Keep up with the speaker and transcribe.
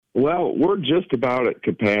Well, we're just about at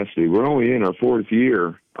capacity. We're only in our fourth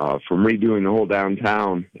year from redoing the whole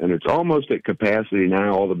downtown, and it's almost at capacity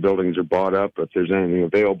now. All the buildings are bought up. If there's anything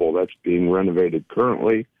available, that's being renovated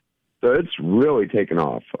currently. So it's really taken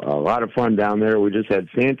off. A lot of fun down there. We just had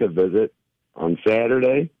Santa visit on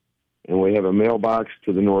Saturday, and we have a mailbox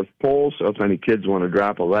to the North Pole. So if any kids want to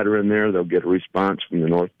drop a letter in there, they'll get a response from the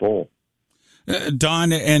North Pole.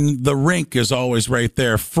 Don, and the rink is always right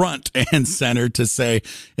there, front and center, to say,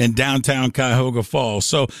 in downtown Cuyahoga Falls.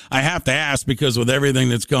 So I have to ask, because with everything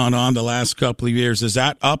that's gone on the last couple of years, is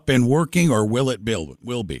that up and working, or will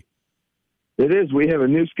be? It is. We have a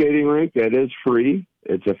new skating rink that is free.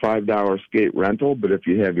 It's a $5 skate rental, but if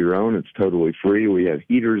you have your own, it's totally free. We have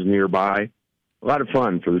heaters nearby. A lot of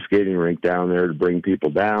fun for the skating rink down there to bring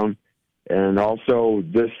people down. And also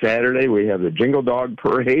this Saturday, we have the Jingle Dog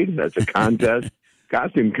Parade. That's a contest,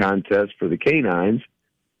 costume contest for the canines.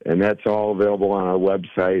 And that's all available on our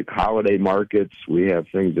website. Holiday markets. We have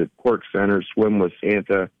things at Quirk Center, Swim with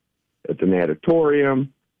Santa at the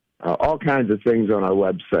Natatorium. All kinds of things on our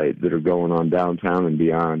website that are going on downtown and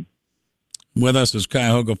beyond. With us is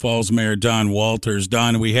Cuyahoga Falls Mayor Don Walters.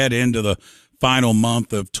 Don, we head into the final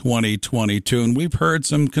month of 2022, and we've heard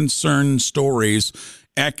some concern stories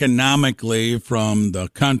economically from the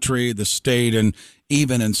country, the state, and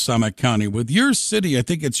even in Summit County. With your city, I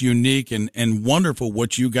think it's unique and wonderful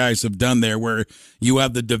what you guys have done there, where you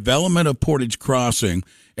have the development of Portage Crossing,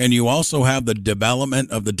 and you also have the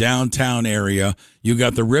development of the downtown area. You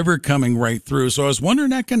got the river coming right through. So I was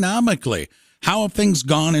wondering, economically, how have things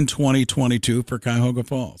gone in 2022 for Cuyahoga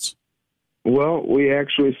Falls? Well, we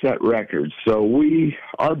actually set records. So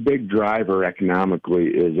our big driver economically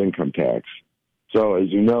is income tax. So as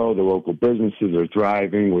you know, the local businesses are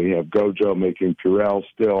thriving. We have Gojo making Purell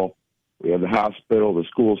still. We have the hospital, the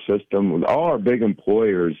school system. All our big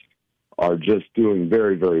employers are just doing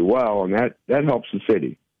very, very well, and that helps the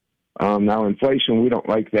city. Now, inflation, we don't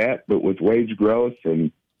like that, but with wage growth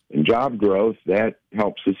and job growth, that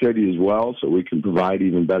helps the city as well, so we can provide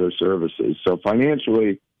even better services. So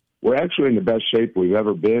financially, we're actually in the best shape we've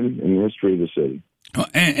ever been in the history of the city.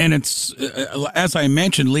 And it's, as I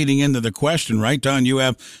mentioned, leading into the question, right, Don, you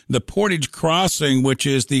have the Portage Crossing, which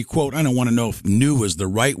is the, quote, I don't want to know if new is the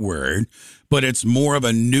right word, but it's more of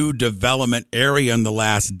a new development area in the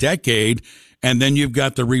last decade. And then you've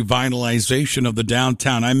got the revitalization of the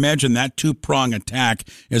downtown. I imagine that two-prong attack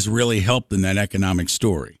has really helped in that economic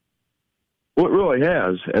story. Well, it really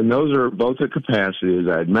has, and those are both at capacity,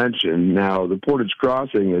 as I had mentioned. Now, the Portage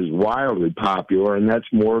Crossing is wildly popular, and that's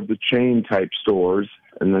more of the chain-type stores.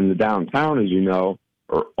 And then the downtown, as you know,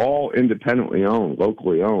 are all independently owned,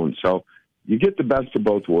 locally owned. So you get the best of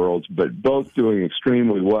both worlds, but both doing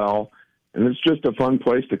extremely well. And it's just a fun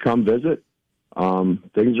place to come visit.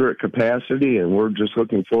 Things are at capacity, and we're just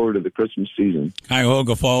looking forward to the Christmas season.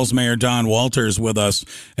 Cuyahoga Falls Mayor Don Walters with us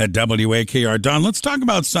at WAKR. Don, let's talk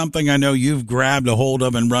about something I know you've grabbed a hold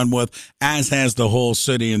of and run with, as has the whole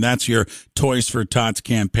city, and that's your Toys for Tots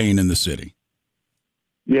campaign in the city.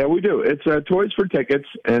 Yeah, we do. It's Toys for Tickets,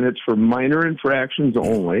 and it's for minor infractions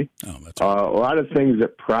only. Oh, that's a lot of things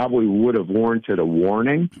that probably would have warranted a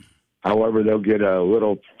warning. However, they'll get a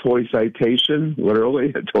little toy citation,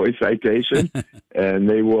 literally a toy citation, and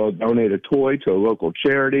they will donate a toy to a local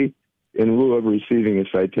charity in lieu of receiving a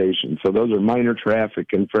citation. So those are minor traffic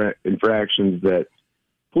infractions that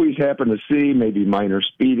police happen to see, maybe minor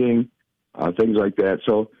speeding, things like that.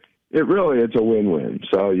 So it's a win-win.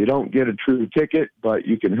 So you don't get a true ticket, but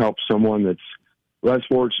you can help someone that's less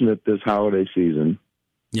fortunate this holiday season.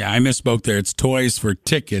 Yeah, I misspoke there. It's Toys for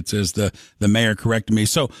Tickets, as the mayor corrected me.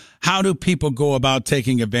 So how do people go about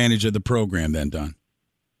taking advantage of the program then, Don?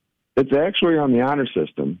 It's actually on the honor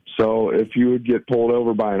system. So if you would get pulled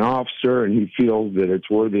over by an officer and he feels that it's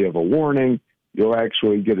worthy of a warning, you'll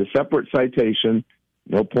actually get a separate citation,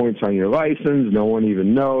 no points on your license, no one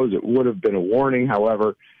even knows. It would have been a warning.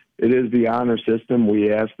 However, it is the honor system.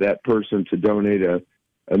 We ask that person to donate a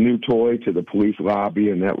new toy to the police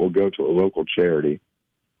lobby, and that will go to a local charity.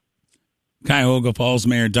 Cuyahoga Falls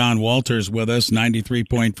Mayor Don Walters with us,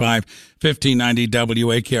 93.5, 1590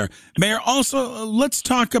 WAKR. Mayor, also, let's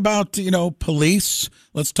talk about, police.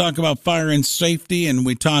 Let's talk about fire and safety, and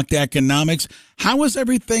we talked economics. How is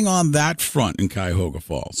everything on that front in Cuyahoga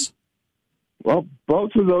Falls? Well,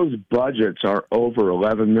 both of those budgets are over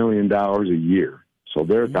 $11 million a year. So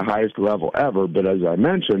they're at the highest level ever. But as I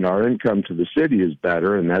mentioned, our income to the city is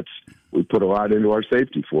better, and we put a lot into our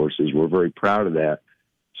safety forces. We're very proud of that.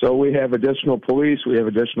 So we have additional police, we have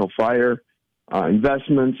additional fire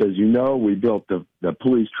investments. As you know, we built the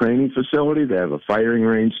police training facility. They have a firing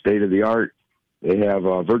range, state-of-the-art. They have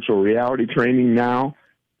virtual reality training now.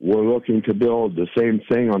 we're looking to build the same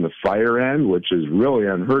thing on the fire end, which is really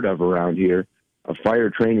unheard of around here, a fire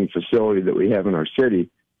training facility that we have in our city.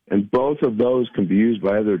 And both of those can be used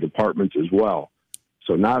by other departments as well.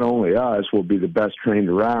 So not only us will be the best trained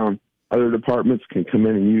around, other departments can come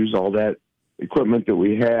in and use all that equipment that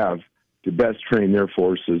we have to best train their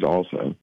forces also.